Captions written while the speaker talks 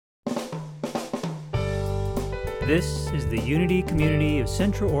This is the Unity Community of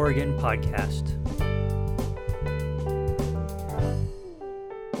Central Oregon podcast.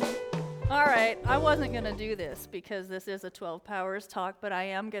 All right, I wasn't going to do this because this is a 12 Powers talk, but I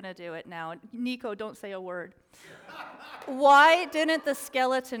am going to do it now. Nico, don't say a word. Why didn't the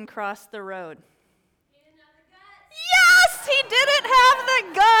skeleton cross the road? He didn't have the guts. Yes, he didn't have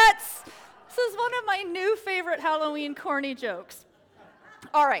the guts. This is one of my new favorite Halloween corny jokes.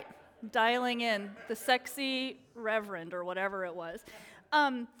 All right, dialing in the sexy reverend or whatever it was.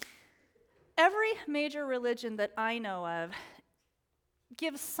 Every major religion that I know of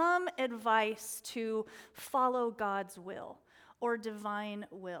gives some advice to follow God's will or divine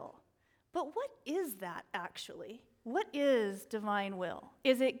will. But what is that actually? What is divine will?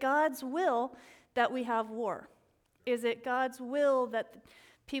 Is it God's will that we have war? Is it God's will that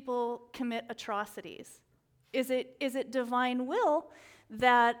people commit atrocities? Is it divine will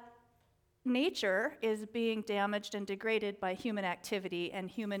that nature is being damaged and degraded by human activity and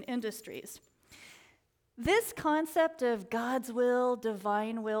human industries? This concept of God's will,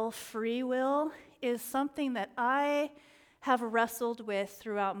 divine will, free will is something that I have wrestled with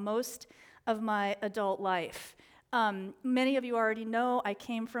throughout most of my adult life. Many of you already know I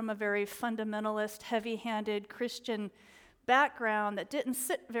came from a very fundamentalist, heavy-handed Christian background that didn't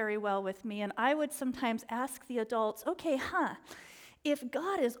sit very well with me, and I would sometimes ask the adults, okay, if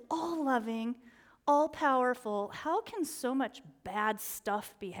God is all-loving, all-powerful, how can so much bad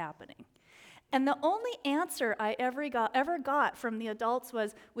stuff be happening? And the only answer I ever got from the adults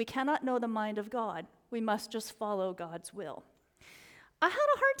was, we cannot know the mind of God. We must just follow God's will. I had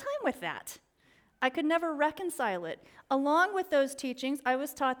a hard time with that. I could never reconcile it. Along with those teachings, I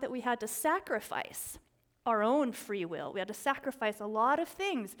was taught that we had to sacrifice our own free will. We had to sacrifice a lot of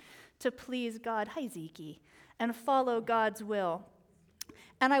things to please God, hi Zeke, and follow God's will.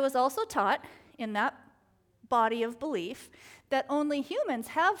 And I was also taught in that body of belief that only humans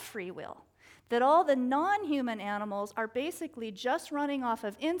have free will, that all the non-human animals are basically just running off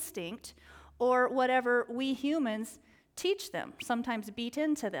of instinct or whatever we humans teach them, sometimes beat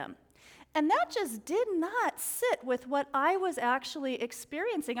into them. And that just did not sit with what I was actually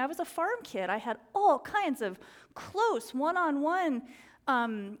experiencing. I was a farm kid. I had all kinds of close one-on-one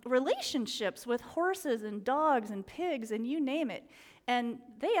relationships with horses and dogs and pigs and you name it. And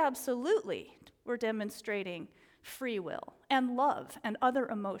they absolutely were demonstrating free will and love and other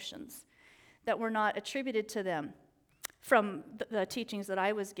emotions that were not attributed to them from the teachings that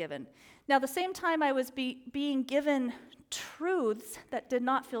I was given. Now, the same time I was being given truths that did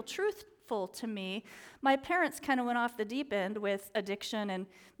not feel truthful to me, my parents kind of went off the deep end with addiction and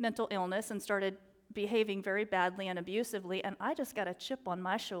mental illness and started behaving very badly and abusively, and I just got a chip on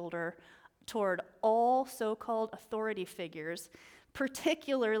my shoulder toward all so-called authority figures,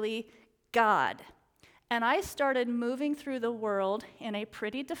 particularly God. And I started moving through the world in a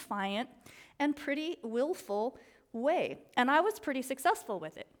pretty defiant and pretty willful way. And I was pretty successful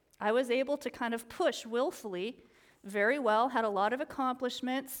with it. I was able to kind of push willfully very well, had a lot of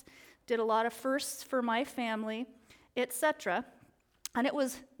accomplishments, did a lot of firsts for my family, etc. And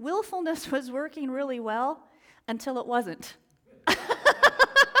willfulness was working really well until it wasn't.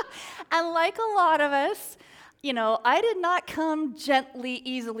 And like a lot of us, I did not come gently,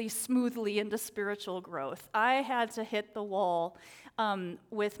 easily, smoothly into spiritual growth. I had to hit the wall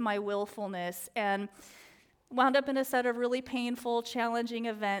with my willfulness and wound up in a set of really painful, challenging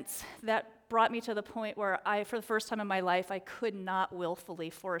events that brought me to the point where for the first time in my life, I could not willfully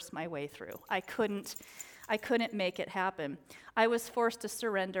force my way through. I couldn't make it happen. I was forced to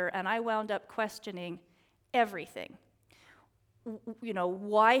surrender, and I wound up questioning everything.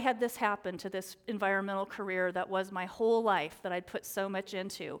 Why had this happened to this environmental career that was my whole life that I'd put so much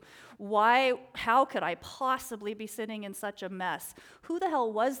into? How could I possibly be sitting in such a mess? Who the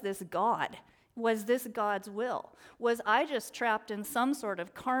hell was this God? Was this God's will? Was I just trapped in some sort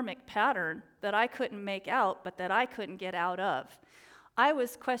of karmic pattern that I couldn't make out, but that I couldn't get out of? I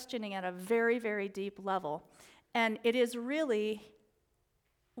was questioning at a very, very deep level. And it is really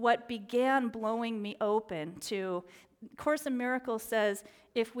what began blowing me open to. Course in Miracles says,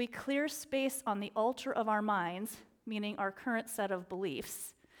 if we clear space on the altar of our minds, meaning our current set of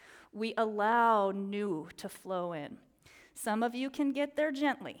beliefs, we allow new to flow in. Some of you can get there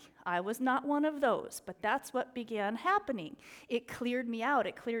gently. I was not one of those, but that's what began happening. It cleared me out,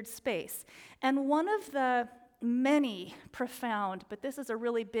 it cleared space. And one of the many profound, but this is a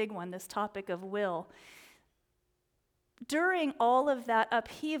really big one, this topic of will. During all of that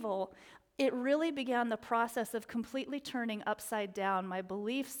upheaval, it really began the process of completely turning upside down my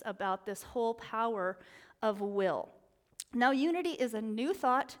beliefs about this whole power of will. Now, unity is a new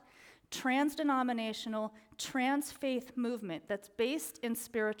thought trans-denominational, trans-faith movement that's based in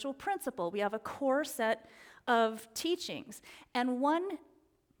spiritual principle. We have a core set of teachings, and one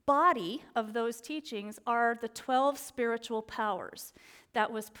body of those teachings are the 12 spiritual powers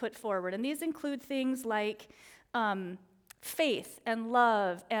that was put forward. And these include things like faith and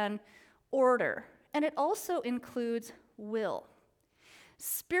love and order. And it also includes will.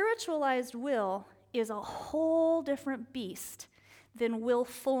 Spiritualized will is a whole different beast than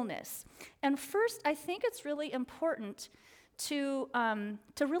willfulness. And first, I think it's really important to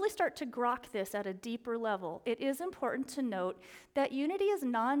really start to grok this at a deeper level. It is important to note that unity is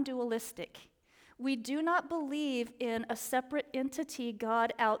non-dualistic. We do not believe in a separate entity,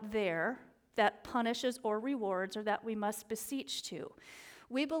 God, out there that punishes or rewards or that we must beseech to.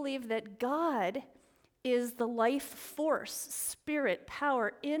 We believe that God is the life force, spirit,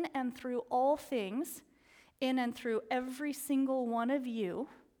 power in and through all things, in and through every single one of you,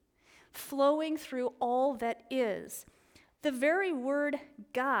 flowing through all that is. The very word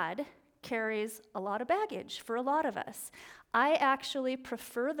God carries a lot of baggage for a lot of us. I actually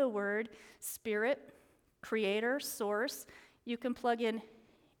prefer the word spirit, creator, source. You can plug in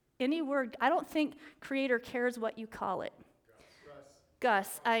any word. I don't think creator cares what you call it.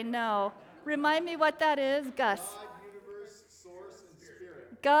 Gus, I know. Remind me what that is, Gus. God, universe, source, and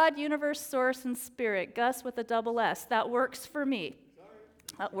spirit. God, universe, source, and spirit. Gus with a double S. That works for me.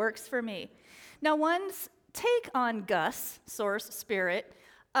 That works for me. Now, one's take on Gus, source, spirit,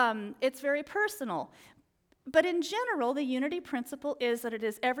 it's very personal. But in general, the unity principle is that it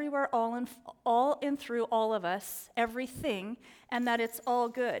is everywhere, all in through all of us, everything, and that it's all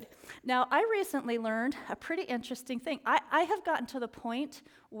good. Now, I recently learned a pretty interesting thing. I have gotten to the point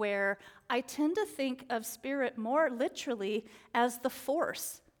where I tend to think of spirit more literally as the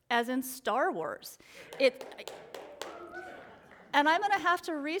Force, as in Star Wars. And I'm going to have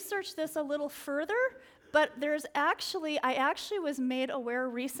to research this a little further, but I actually was made aware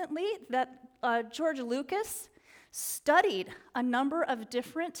recently that George Lucas studied a number of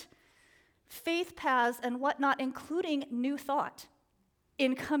different faith paths and whatnot, including New Thought,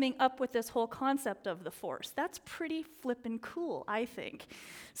 in coming up with this whole concept of the Force. That's pretty flippin' cool, I think.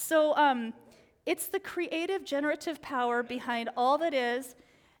 So it's the creative, generative power behind all that is,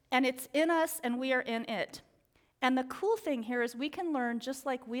 and it's in us, and we are in it. And the cool thing here is we can learn, just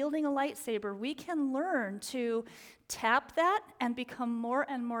like wielding a lightsaber, we can learn to tap that and become more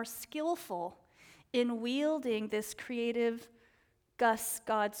and more skillful in wielding this creative Gus,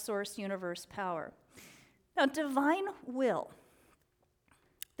 God, source, universe power. Now, divine will,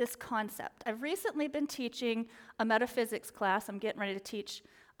 this concept. I've recently been teaching a metaphysics class. I'm getting ready to teach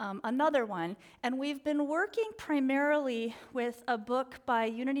another one. And we've been working primarily with a book by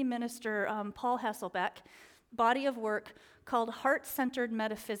Unity minister Paul Hasselbeck, body of work called Heart-Centered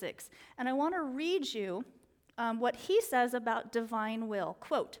Metaphysics. And I want to read you what he says about divine will.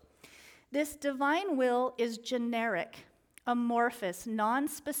 Quote, "This divine will is generic, amorphous,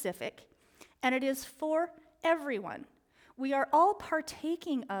 non-specific, and it is for everyone. We are all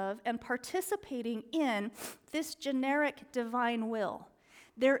partaking of and participating in this generic divine will.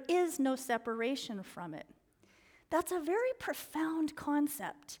 There is no separation from it." That's a very profound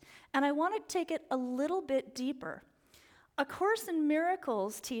concept, and I want to take it a little bit deeper. A Course in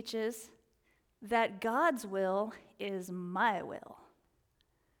Miracles teaches that God's will is my will.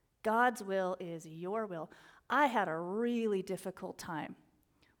 God's will is your will. I had a really difficult time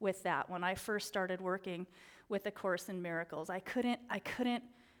with that when I first started working with A Course in Miracles. I couldn't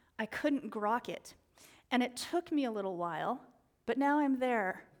grok it. And it took me a little while, but now I'm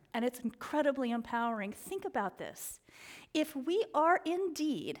there, and it's incredibly empowering. Think about this. If we are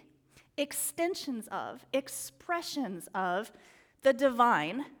indeed extensions of, expressions of the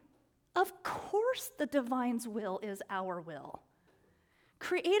divine, of course the divine's will is our will.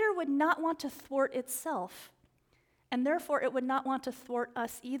 Creator would not want to thwart itself, and therefore it would not want to thwart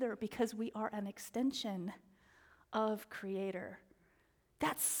us either, because we are an extension of Creator.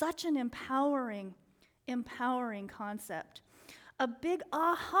 That's such an empowering concept. A big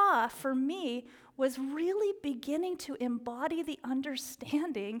aha for me was really beginning to embody the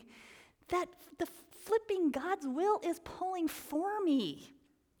understanding that the flipping God's will is pulling for me.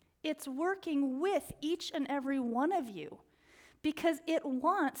 It's working with each and every one of you because it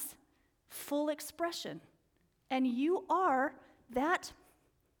wants full expression. And you are that,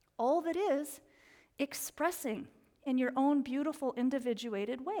 all that is, expressing in your own beautiful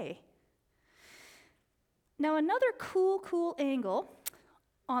individuated way. Now, another cool angle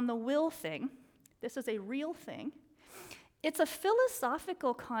on the will thing, this is a real thing, it's a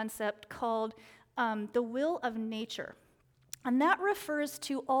philosophical concept called the will of nature. And that refers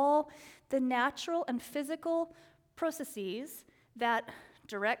to all the natural and physical processes that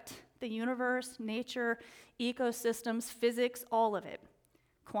direct the universe, nature, ecosystems, physics, all of it.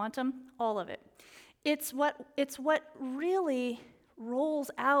 Quantum, all of it. It's what really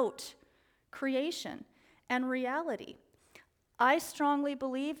rolls out creation and reality. I strongly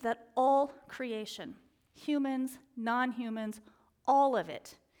believe that all creation, humans, non-humans, all of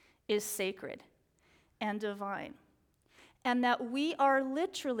it is sacred and divine. And that we are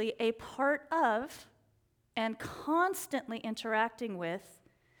literally a part of and constantly interacting with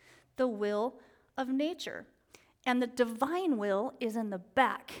the will of nature. And the divine will is in the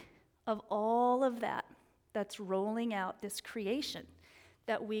back of all of that that's rolling out this creation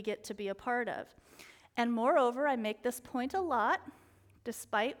that we get to be a part of. And moreover, I make this point a lot,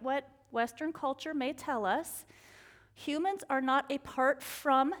 despite what Western culture may tell us, humans are not apart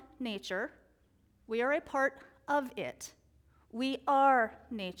from nature. We are a part of it. We are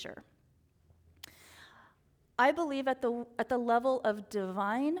nature. I believe at the level of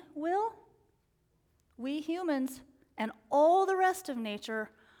divine will, we humans and all the rest of nature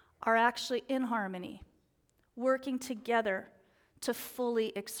are actually in harmony, working together to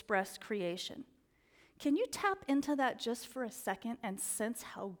fully express creation. Can you tap into that just for a second and sense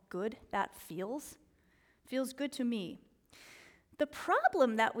how good that feels? Feels good to me. The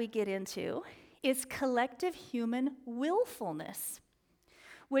problem that we get into is collective human willfulness,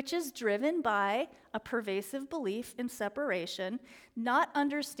 which is driven by a pervasive belief in separation, not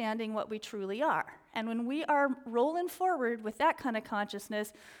understanding what we truly are. And when we are rolling forward with that kind of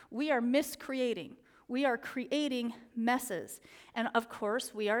consciousness, we are miscreating. We are creating messes. And of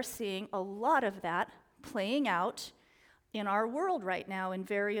course, we are seeing a lot of that playing out in our world right now in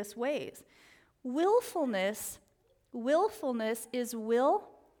various ways. Willfulness is will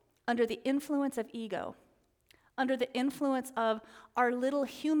under the influence of ego, under the influence of our little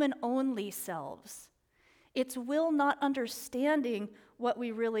human-only selves. It's will not understanding what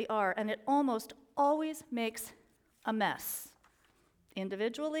we really are, and it almost always makes a mess,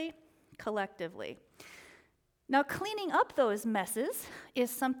 individually, collectively. Now, cleaning up those messes is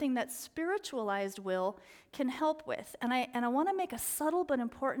something that spiritualized will can help with, and I want to make a subtle but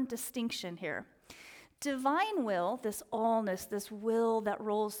important distinction here. Divine will, this allness, this will that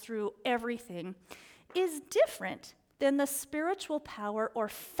rolls through everything, is different than the spiritual power or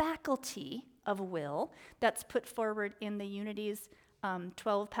faculty of will that's put forward in the Unity's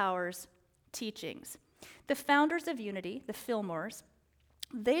 12 Powers teachings. The founders of Unity, the Fillmores,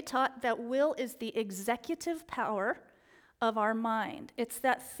 they taught that will is the executive power of our mind. It's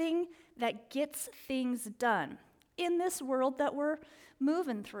that thing that gets things done in this world that we're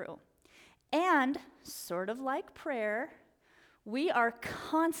moving through. And, sort of like prayer, we are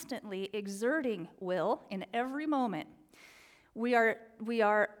constantly exerting will in every moment. We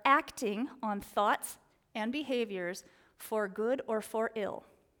are acting on thoughts and behaviors for good or for ill.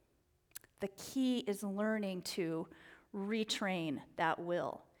 The key is learning to retrain that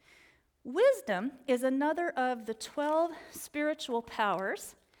will. Wisdom is another of the 12 spiritual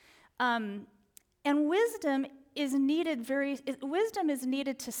powers, and wisdom is needed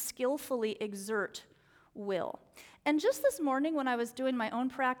to skillfully exert will. And just this morning when I was doing my own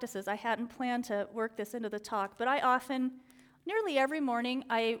practices, I hadn't planned to work this into the talk, but nearly every morning,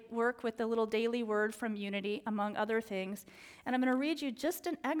 I work with the little daily word from Unity, among other things, and I'm going to read you just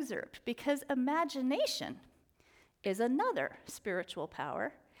an excerpt, because imagination is another spiritual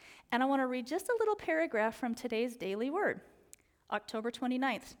power, and I want to read just a little paragraph from today's daily word, October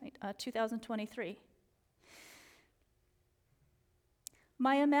 29th, 2023.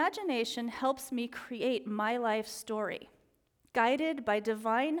 My imagination helps me create my life story. Guided by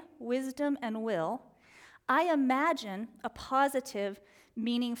divine wisdom and will, I imagine a positive,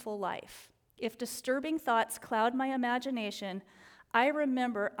 meaningful life. If disturbing thoughts cloud my imagination, I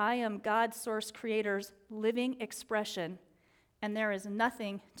remember I am God's source creator's living expression, and there is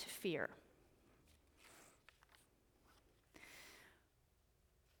nothing to fear.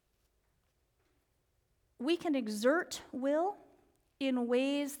 We can exert will in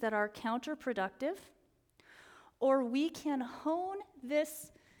ways that are counterproductive, or we can hone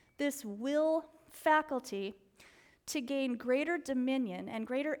this will faculty to gain greater dominion and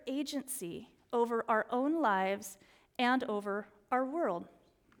greater agency over our own lives and over our world.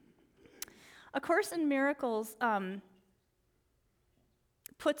 A Course in Miracles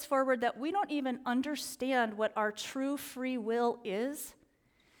puts forward that we don't even understand what our true free will is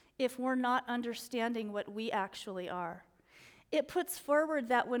if we're not understanding what we actually are. It puts forward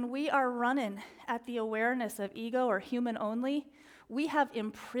that when we are running at the awareness of ego or human only, we have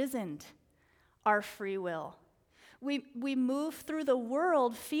imprisoned our free will. We move through the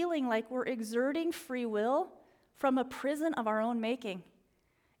world feeling like we're exerting free will from a prison of our own making.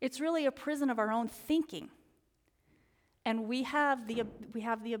 It's really a prison of our own thinking. And we have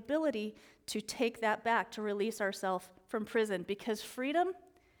the ability to take that back, to release ourselves from prison, because freedom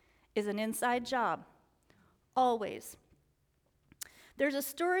is an inside job, always. There's a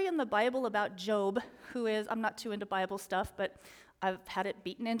story in the Bible about Job, who is, I'm not too into Bible stuff, but I've had it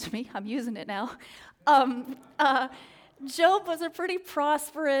beaten into me. I'm using it now. Job was a pretty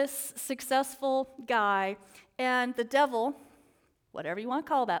prosperous, successful guy, and the devil, whatever you want to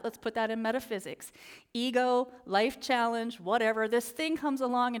call that, let's put that in metaphysics, ego, life challenge, whatever, this thing comes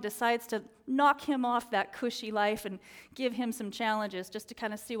along and decides to knock him off that cushy life and give him some challenges just to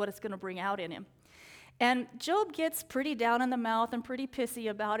kind of see what it's going to bring out in him. And Job gets pretty down in the mouth and pretty pissy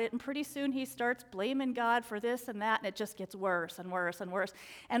about it, and pretty soon he starts blaming God for this and that, and it just gets worse and worse and worse.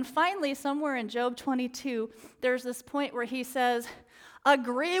 And finally, somewhere in Job 22, there's this point where he says,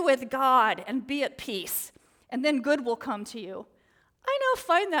 agree with God and be at peace, and then good will come to you. I now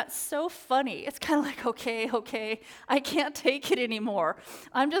find that so funny. It's kind of like, okay, I can't take it anymore.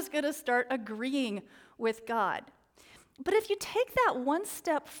 I'm just going to start agreeing with God. But if you take that one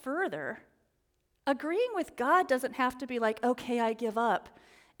step further, agreeing with God doesn't have to be like, okay, I give up.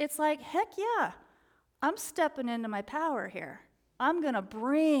 It's like, heck yeah, I'm stepping into my power here. I'm going to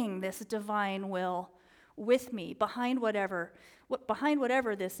bring this divine will with me behind whatever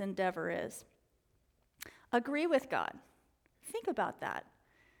this endeavor is. Agree with God. Think about that.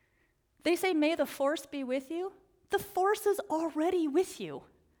 They say, may the force be with you. The force is already with you.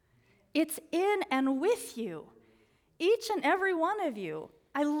 It's in and with you. Each and every one of you.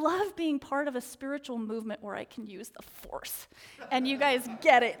 I love being part of a spiritual movement where I can use the force, and you guys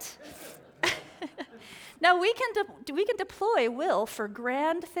get it. Now, we can deploy will for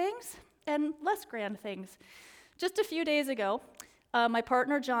grand things and less grand things. Just a few days ago, my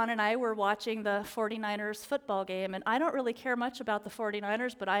partner John and I were watching the 49ers football game, and I don't really care much about the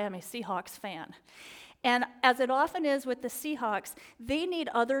 49ers, but I am a Seahawks fan. And as it often is with the Seahawks, they need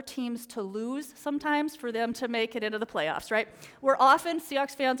other teams to lose sometimes for them to make it into the playoffs, right?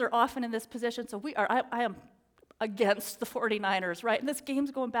 Seahawks fans are often in this position, so I am against the 49ers, right? And this game's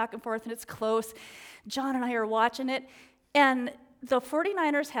going back and forth, and it's close. John and I are watching it, and the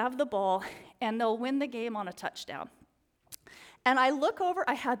 49ers have the ball, and they'll win the game on a touchdown. And I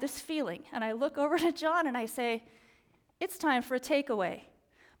had this feeling, and I look over to John, and I say, it's time for a takeaway.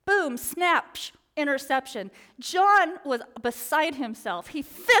 Boom, snap, interception. John was beside himself. He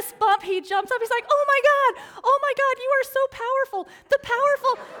fist bump, he jumps up, he's like, oh my God, you are so powerful. The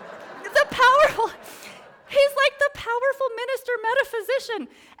powerful. He's like the powerful minister metaphysician.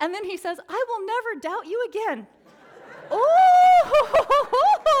 And then he says, I will never doubt you again. Oh,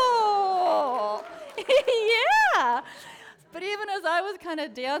 yeah. But even as I was kind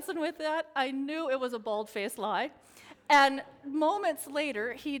of dancing with that, I knew it was a bald-faced lie. And moments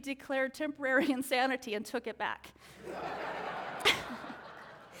later, he declared temporary insanity and took it back.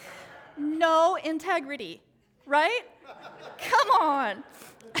 No integrity, right? Come on.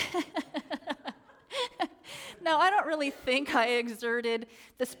 Now, I don't really think I exerted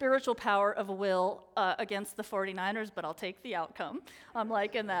the spiritual power of will against the 49ers, but I'll take the outcome. I'm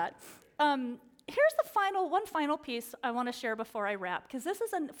liking that. Here's one final piece I want to share before I wrap, because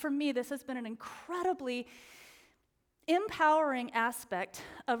for me, this has been an incredibly empowering aspect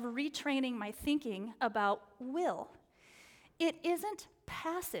of retraining my thinking about will. It isn't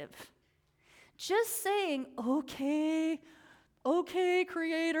passive. Just saying, okay,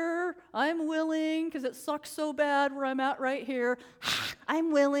 Creator, I'm willing, because it sucks so bad where I'm at right here.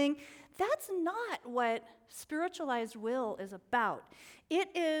 I'm willing. That's not what spiritualized will is about.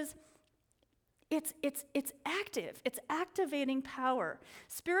 It's active. It's activating power.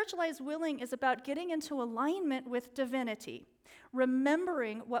 Spiritualized willing is about getting into alignment with divinity,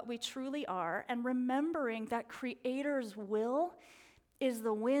 remembering what we truly are, and remembering that Creator's will is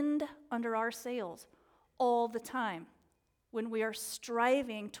the wind under our sails all the time when we are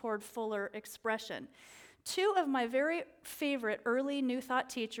striving toward fuller expression. Two of my very favorite early New Thought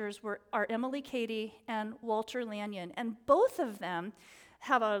teachers are Emily Cady and Walter Lanyon, and both of them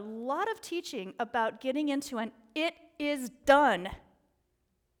have a lot of teaching about getting into an it is done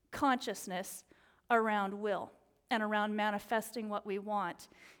consciousness around will and around manifesting what we want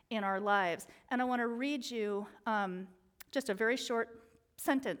in our lives. And I want to read you just a very short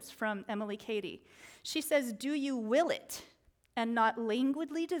sentence from Emily Cady. She says, do you will it and not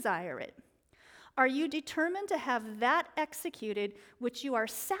languidly desire it? Are you determined to have that executed which you are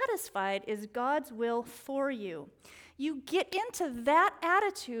satisfied is God's will for you? You get into that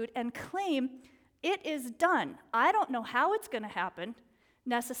attitude and claim It is done. I don't know how it's going to happen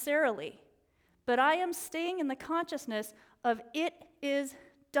necessarily, but I am staying in the consciousness of it is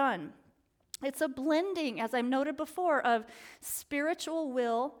done. It's a blending, as I've noted before, of spiritual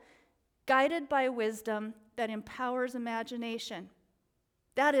will guided by wisdom that empowers imagination.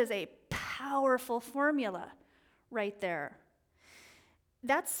 That is a powerful formula right there.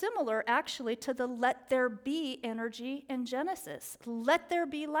 That's similar, actually, to the let there be energy in Genesis. Let there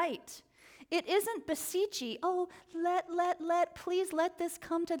be light. It isn't beseechy, oh, please let this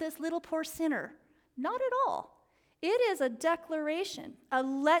come to this little poor sinner. Not at all. It is a declaration. A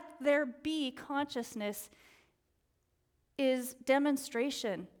let there be consciousness is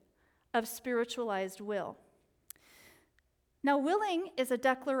demonstration of spiritualized will. Now, willing is a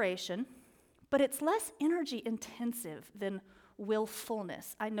declaration, but it's less energy intensive than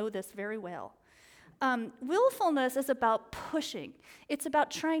willfulness. I know this very well. Willfulness is about pushing. It's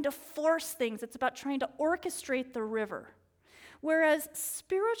about trying to force things. It's about trying to orchestrate the river. Whereas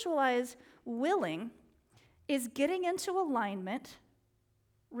spiritualized willing is getting into alignment,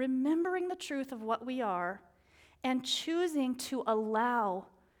 remembering the truth of what we are, and choosing to allow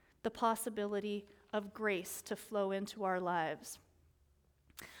the possibility of grace to flow into our lives.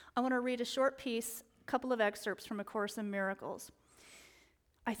 I want to read a short piece, a couple of excerpts from A Course in Miracles.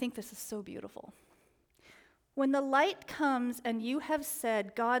 I think this is so beautiful. When the light comes and you have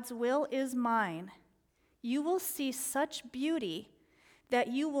said, God's will is mine, you will see such beauty that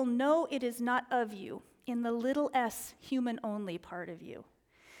you will know it is not of you, in the little s, human-only part of you.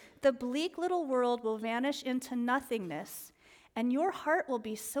 The bleak little world will vanish into nothingness, and your heart will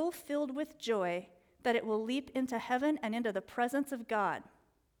be so filled with joy that it will leap into heaven and into the presence of God.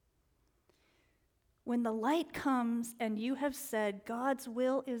 When the light comes and you have said, God's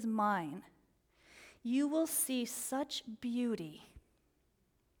will is mine, you will see such beauty.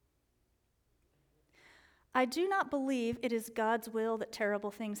 I do not believe it is God's will that terrible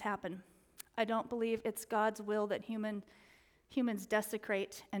things happen. I don't believe it's God's will that humans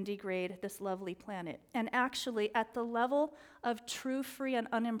desecrate and degrade this lovely planet. And actually, at the level of true, free, and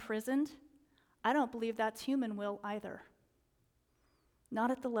unimprisoned, I don't believe that's human will either.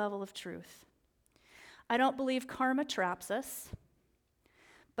 Not at the level of truth. I don't believe karma traps us,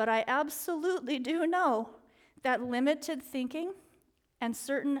 but I absolutely do know that limited thinking and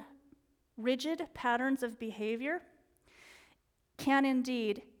certain rigid patterns of behavior can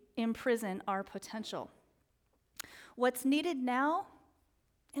indeed imprison our potential. What's needed now,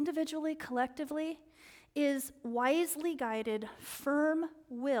 individually, collectively, is wisely guided, firm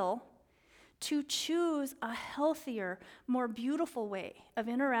will to choose a healthier, more beautiful way of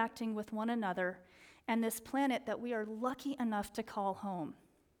interacting with one another and this planet that we are lucky enough to call home.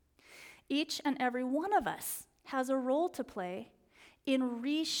 Each and every one of us has a role to play in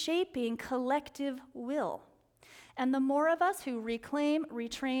reshaping collective will. And the more of us who reclaim,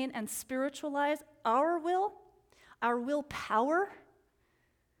 retrain, and spiritualize our willpower,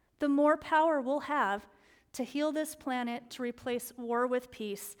 the more power we'll have to heal this planet, to replace war with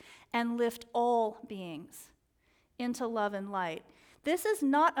peace, and lift all beings into love and light. This is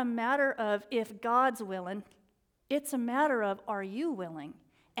not a matter of if God's willing, it's a matter of are you willing?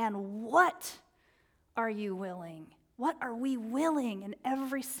 And what are you willing? What are we willing in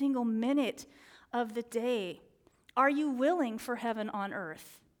every single minute of the day? Are you willing for heaven on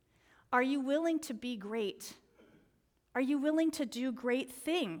earth? Are you willing to be great? Are you willing to do great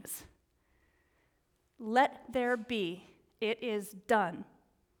things? Let there be. It is done.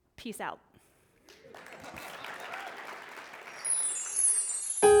 Peace out.